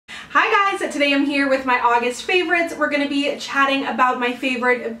Today I'm here with my August favorites. We're going to be chatting about my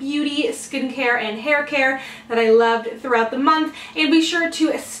favorite beauty, skincare, and hair care that I loved throughout the month. And be sure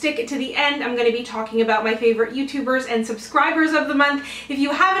to stick to the end. I'm going to be talking about my favorite YouTubers and subscribers of the month. If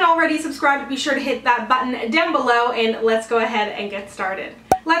you haven't already subscribed, be sure to hit that button down below and let's go ahead and get started.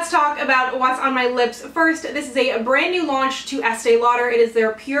 Let's talk about what's on my lips first. This is a brand new launch to Estee Lauder. It is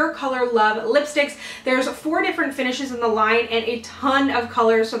their Pure Color Love lipsticks. There's 4 different finishes in the line and a ton of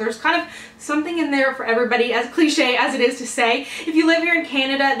colors, so there's kind of something in there for everybody, as cliche as it is to say. If you live here in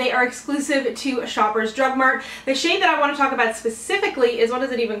Canada, they are exclusive to Shoppers Drug Mart. The shade that I want to talk about specifically is, what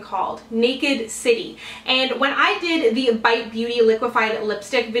is it even called? Naked City. And when I did the Bite Beauty liquefied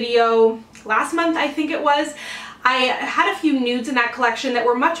lipstick video last month, I think it was, I had a few nudes in that collection that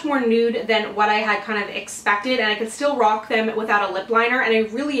were much more nude than what I had kind of expected, and I could still rock them without a lip liner, and I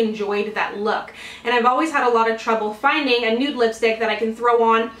really enjoyed that look. And I've always had a lot of trouble finding a nude lipstick that I can throw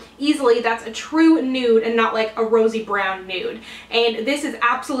on easily that's a true nude and not like a rosy brown nude. And this is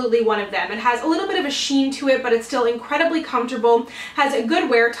absolutely one of them. It has a little bit of a sheen to it, but it's still incredibly comfortable, has a good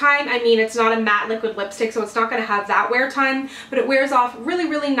wear time. I mean, it's not a matte liquid lipstick, so it's not going to have that wear time, but it wears off really,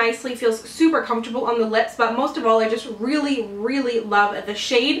 really nicely, feels super comfortable on the lips, but most of all, I just really, really love the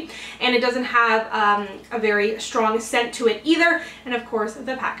shade, and it doesn't have a very strong scent to it either, and of course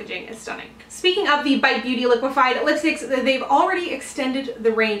the packaging is stunning. Speaking of the Bite Beauty liquefied lipsticks, they've already extended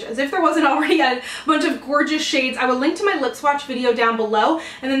the range, as if there wasn't already a bunch of gorgeous shades. I will link to my lip swatch video down below,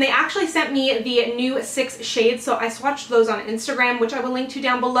 and then they actually sent me the new 6 shades, so I swatched those on Instagram, which I will link to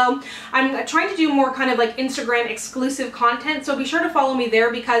down below. I'm trying to do more kind of like Instagram exclusive content, so be sure to follow me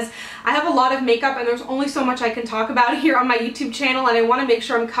there because I have a lot of makeup and there's only so much I can talk about here on my YouTube channel, and I want to make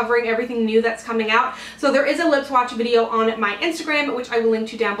sure I'm covering everything new that's coming out. So there is a lip swatch video on my Instagram, which I will link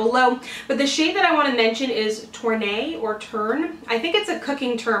to down below. But the shade that I want to mention is Tournay or Turn. I think it's a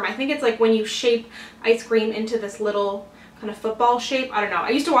cooking term. I think it's like when you shape ice cream into this little kind of football shape. I don't know. I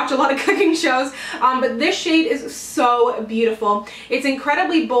used to watch a lot of cooking shows, but this shade is so beautiful. It's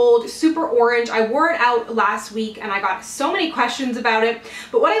incredibly bold, super orange. I wore it out last week and I got so many questions about it,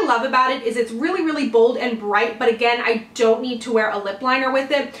 but what I love about it is it's really, really bold and bright, but again, I don't need to wear a lip liner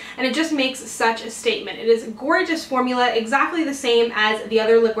with it, and it just makes such a statement. It is a gorgeous formula, exactly the same as the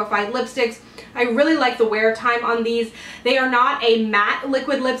other liquefied lipsticks. I really like the wear time on these. They are not a matte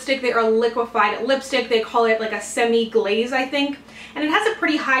liquid lipstick, they are a liquefied lipstick. They call it like a semi-glaze, I think. And it has a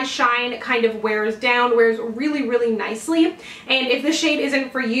pretty high shine, kind of wears down, wears really, really nicely. And if the shade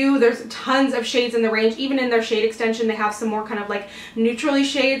isn't for you, there's tons of shades in the range. Even in their shade extension, they have some more kind of like neutrally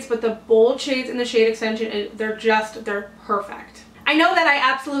shades, but the bold shades in the shade extension, they're perfect. I know that I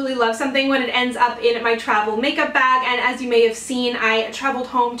absolutely love something when it ends up in my travel makeup bag, and as you may have seen, I traveled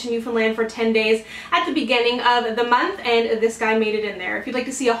home to Newfoundland for 10 days at the beginning of the month, and this guy made it in there. If you'd like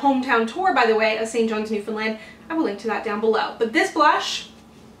to see a hometown tour, by the way, of St. John's, Newfoundland, I will link to that down below. But this blush,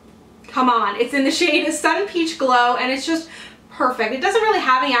 come on, it's in the shade Sun Peach Glow, and it's just perfect. It doesn't really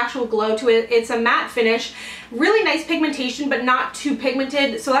have any actual glow to it. It's a matte finish, really nice pigmentation, but not too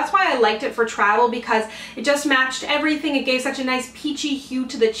pigmented, so that's why I liked it for travel, because it just matched everything. It gave such a nice peachy hue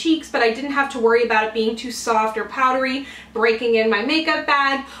to the cheeks, but I didn't have to worry about it being too soft or powdery, breaking in my makeup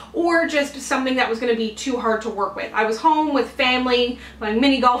bag, or just something that was going to be too hard to work with. I was home with family, like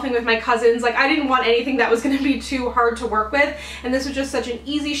mini golfing with my cousins. Like, I didn't want anything that was going to be too hard to work with, and this was just such an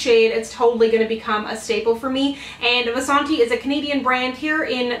easy shade. It's totally going to become a staple for me. And Vasanti is a Canadian brand here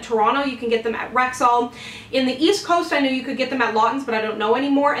in Toronto. You can get them at Rexall. In the East Coast, I knew you could get them at Lawton's, but I don't know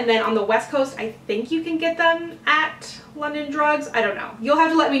anymore. And then on the West Coast, I think you can get them at London Drugs. I don't know. You'll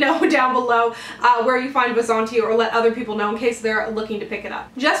have to let me know down below where you find Vasanti, or let other people know in case they're looking to pick it up.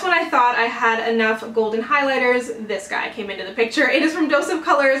 Just when I thought I had enough golden highlighters, this guy came into the picture. It is from Dose of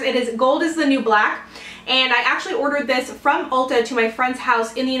Colors. It is Gold is the New Black. And I actually ordered this from Ulta to my friend's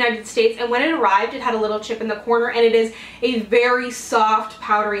house in the United States, and when it arrived, it had a little chip in the corner, and it is a very soft,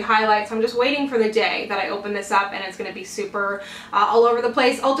 powdery highlight, so I'm just waiting for the day that I open this up and it's going to be super all over the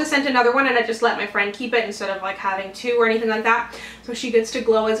place. Ulta sent another one, and I just let my friend keep it instead of like having 2 or anything like that, so she gets to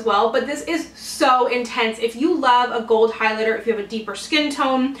glow as well. But this is so intense. If you love a gold highlighter, if you have a deeper skin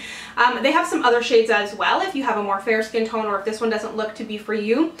tone, they have some other shades as well if you have a more fair skin tone, or if this one doesn't look to be for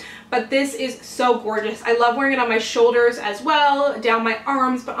you. But this is so gorgeous. I love wearing it on my shoulders as well, down my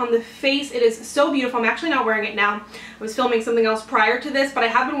arms, but on the face it is so beautiful. I'm actually not wearing it now. I was filming something else prior to this, but I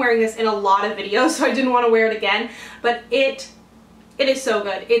have been wearing this in a lot of videos, so I didn't want to wear it again. But it is so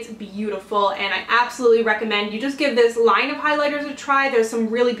good. It's beautiful, and I absolutely recommend you just give this line of highlighters a try. There's some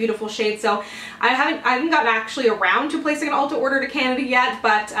really beautiful shades. So I haven't gotten actually around to placing an Ulta order to Canada yet,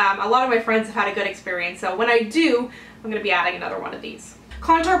 but a lot of my friends have had a good experience. So when I do, I'm going to be adding another one of these.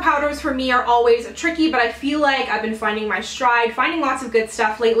 Contour powders for me are always tricky, but I feel like I've been finding my stride, finding lots of good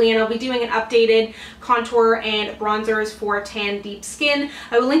stuff lately, and I'll be doing an updated contour and bronzers for tan deep skin.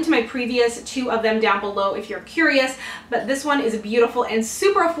 I will link to my previous 2 of them down below if you're curious, but this one is beautiful and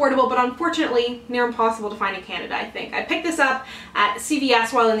super affordable, but unfortunately near impossible to find in Canada, I think. I picked this up at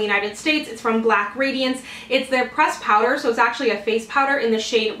CVS while in the United States. It's from Black Radiance. It's their pressed powder, so it's actually a face powder in the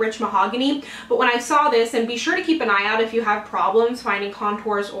shade Rich Mahogany, but when I saw this, and be sure to keep an eye out if you have problems finding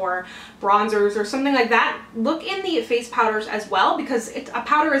contours or bronzers or something like that, look in the face powders as well, because a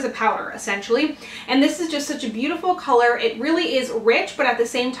powder is a powder essentially. And this is just such a beautiful color. It really is rich, but at the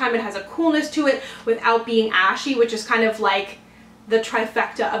same time it has a coolness to it without being ashy, which is kind of like the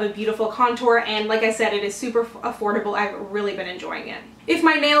trifecta of a beautiful contour. And like I said, it is super affordable. I've really been enjoying it. If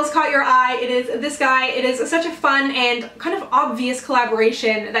my nails caught your eye, it is this guy. It is such a fun and kind of obvious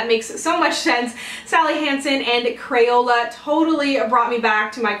collaboration that makes so much sense. Sally Hansen and Crayola totally brought me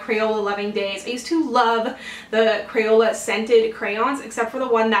back to my Crayola loving days. I used to love the Crayola scented crayons, except for the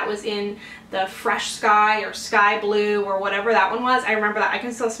one that was in the Fresh Sky or Sky Blue or whatever that one was. I remember that. I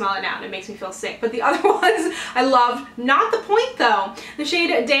can still smell it now and it makes me feel sick. But the other ones I loved. Not the point though. The shade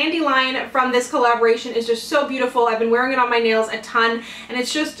Dandelion from this collaboration is just so beautiful. I've been wearing it on my nails a ton, and it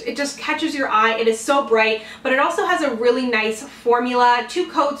just catches your eye. It is so bright, but it also has a really nice formula. 2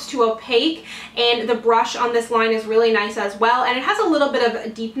 coats to opaque, and the brush on this line is really nice as well, and it has a little bit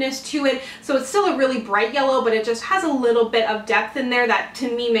of deepness to it, so it's still a really bright yellow, but it just has a little bit of depth in there that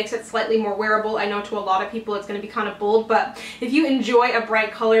to me makes it slightly more wearable. I know to a lot of people it's going to be kind of bold, but if you enjoy a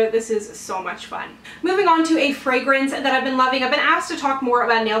bright color, this is so much fun. Moving on to a fragrance that I've been loving. I've been asked to talk more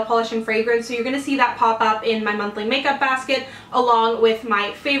about nail polish and fragrance, so you're going to see that pop up in my monthly makeup basket along with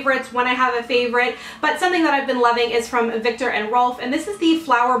my favorites when I have a favorite. But something that I've been loving is from Viktor and Rolf, and this is the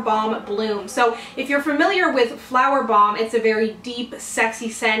Flower Bomb Bloom. So if you're familiar with Flower Bomb, it's a very deep, sexy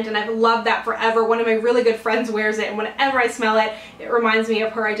scent, and I've loved that forever. One of my really good friends wears it, and whenever I smell it, it reminds me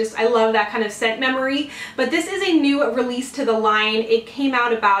of her. I love that kind of scent memory. But this is a new release to the line. It came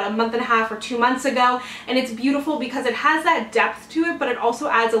out about a month and a half or 2 months ago, and it's beautiful because it has that depth to it, but it also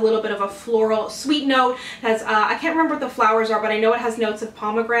adds a little bit of a floral sweet note. It has, I can't remember what the flowers are, but I know it has notes of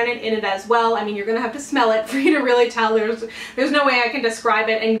pomegranate in it as well. I mean, you're gonna have to smell it for you to really tell. There's no way I can describe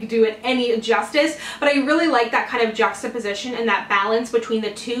it and do it any justice, but I really like that kind of juxtaposition and that balance between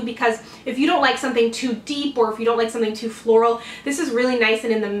the two, because if you don't like something too deep or if you don't like something too floral, this is really nice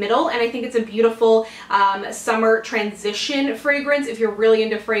and in the middle, and I think it's a beautiful summer transition fragrance. If you're really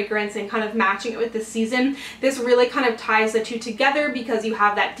into fragrance and kind of matching it with the season, this really kind of ties the two together because you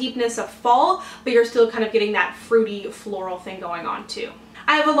have that deepness of fall, but you're still kind of getting that fruity floral thing going on too.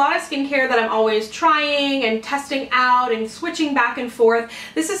 I have a lot of skincare that I'm always trying and testing out and switching back and forth.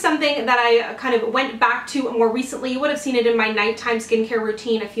 This is something that I kind of went back to more recently. You would have seen it in my nighttime skincare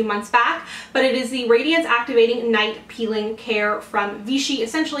routine a few months back, but it is the Radiance Activating Night Peeling Care from Vichy.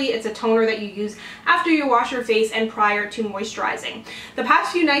 Essentially, it's a toner that you use after you wash your face and prior to moisturizing. The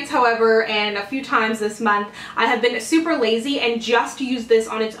past few nights, however, and a few times this month, I have been super lazy and just used this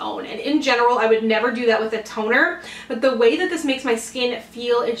on its own. And in general, I would never do that with a toner, but the way that this makes my skin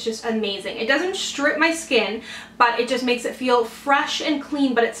feel, it's just amazing. It doesn't strip my skin, but it just makes it feel fresh and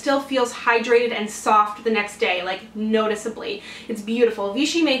clean, but it still feels hydrated and soft the next day, like noticeably. It's beautiful.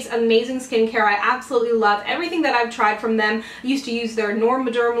 Vichy makes amazing skincare. I absolutely love everything that I've tried from them. I used to use their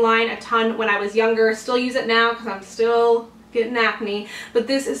Normaderm line a ton when I was younger. Still use it now because I'm still getting acne, but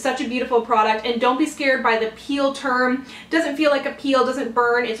this is such a beautiful product, and don't be scared by the peel term. It doesn't feel like a peel, doesn't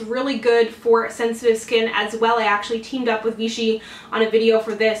burn. It's really good for sensitive skin as well. I actually teamed up with Vichy on a video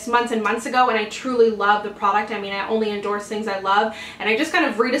for this months and months ago, and I truly love the product. I mean, I only endorse things I love, and I just kind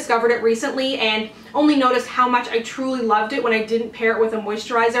of rediscovered it recently and only noticed how much I truly loved it when I didn't pair it with a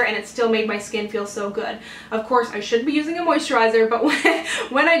moisturizer, and it still made my skin feel so good. Of course, I should be using a moisturizer, but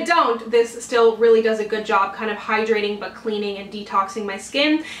when I don't, this still really does a good job kind of hydrating but cleaning and detoxing my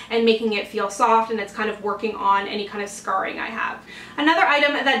skin and making it feel soft, and it's kind of working on any kind of scarring I have. Another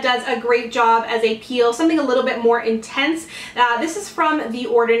item that does a great job as a peel, something a little bit more intense, this is from The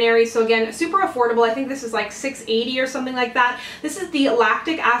Ordinary, so again, super affordable. I think this is like $6.80 or something like that. This is the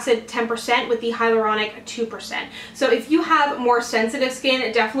lactic acid 10% with the hyaluronic 2%. So if you have more sensitive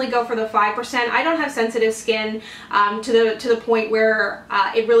skin, definitely go for the 5%. I don't have sensitive skin to the point where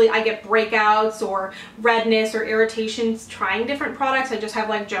I get breakouts or redness or irritations trying different products. I just have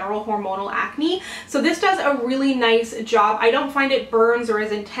like general hormonal acne. So this does a really nice job. I don't find it burns or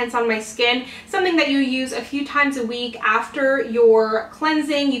is intense on my skin. Something that you use a few times a week after your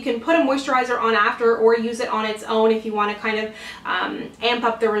cleansing. You can put a moisturizer on after or use it on its own if you want to kind of amp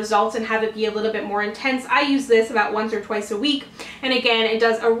up the results and have it be a little bit more intense. I use this about once or twice a week, and again, it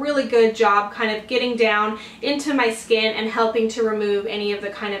does a really good job kind of getting down into my skin and helping to remove any of the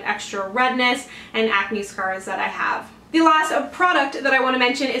kind of extra redness and acne scars that I have. The last product that I want to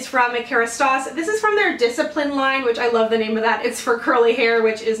mention is from Kerastase. This is from their Discipline line, which I love the name of that. It's for curly hair,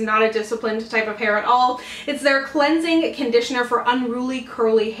 which is not a disciplined type of hair at all. It's their cleansing conditioner for unruly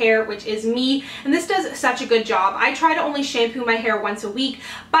curly hair, which is me, and this does such a good job. I try to only shampoo my hair once a week,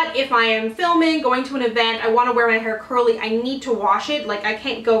 but if I am filming, going to an event, I want to wear my hair curly, I need to wash it. Like, I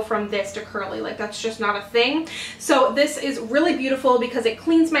can't go from this to curly. Like, that's just not a thing. So this is really beautiful because it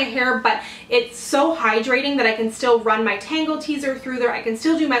cleans my hair, but it's so hydrating that I can still run my Tangle Teaser through there. I can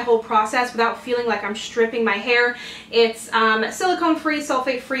still do my whole process without feeling like I'm stripping my hair. It's silicone free,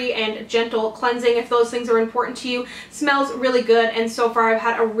 sulfate free, and gentle cleansing if those things are important to you. Smells really good, and so far I've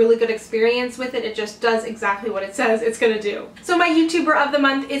had a really good experience with it. It just does exactly what it says it's gonna do. So my YouTuber of the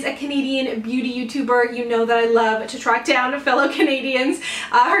month is a Canadian beauty YouTuber. You know that I love to track down fellow Canadians.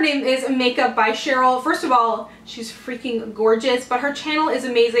 Her name is Makeup by Cheryl. First of all, she's freaking gorgeous, but her channel is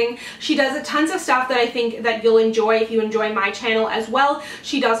amazing. She does tons of stuff that I think that you'll enjoy if you enjoy my channel as well.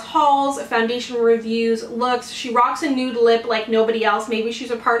 She does hauls, foundation reviews, looks. She rocks a nude lip like nobody else. Maybe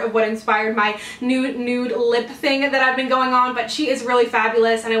she's a part of what inspired my nude lip thing that I've been going on, but she is really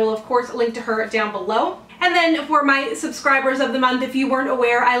fabulous, and I will of course link to her down below. And then for my subscribers of the month, if you weren't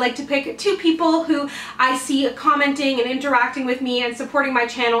aware, I like to pick 2 people who I see commenting and interacting with me and supporting my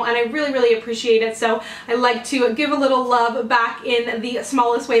channel, and I really, really appreciate it. So I like to give a little love back in the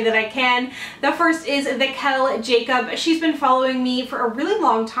smallest way that I can. The first is Vikel Jacob. She's been following me for a really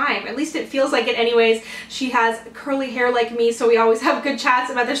long time. At least it feels like it anyways. She has curly hair like me, so we always have good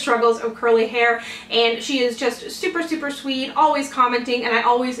chats about the struggles of curly hair, and she is just super, super sweet, always commenting, and I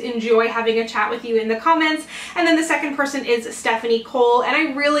always enjoy having a chat with you in the comments. And then the second person is Stephanie Cole, and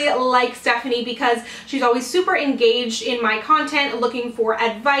I really like Stephanie because she's always super engaged in my content, looking for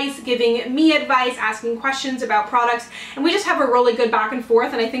advice, giving me advice, asking questions about products, and we just have a really good back and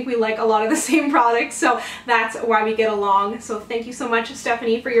forth, and I think we like a lot of the same products, so that's why we get along. So thank you so much,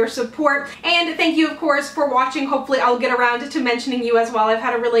 Stephanie, for your support, and thank you of course for watching. Hopefully I'll get around to mentioning you as well. I've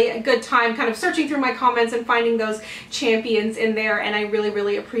had a really good time kind of searching through my comments and finding those champions in there, and I really,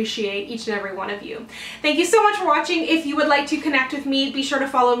 really appreciate each and every one of you. Thank you so much for watching. If you would like to connect with me, be sure to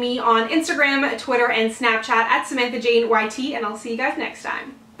follow me on Instagram, Twitter, and Snapchat at Samantha Jane YT, and I'll see you guys next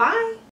time. Bye!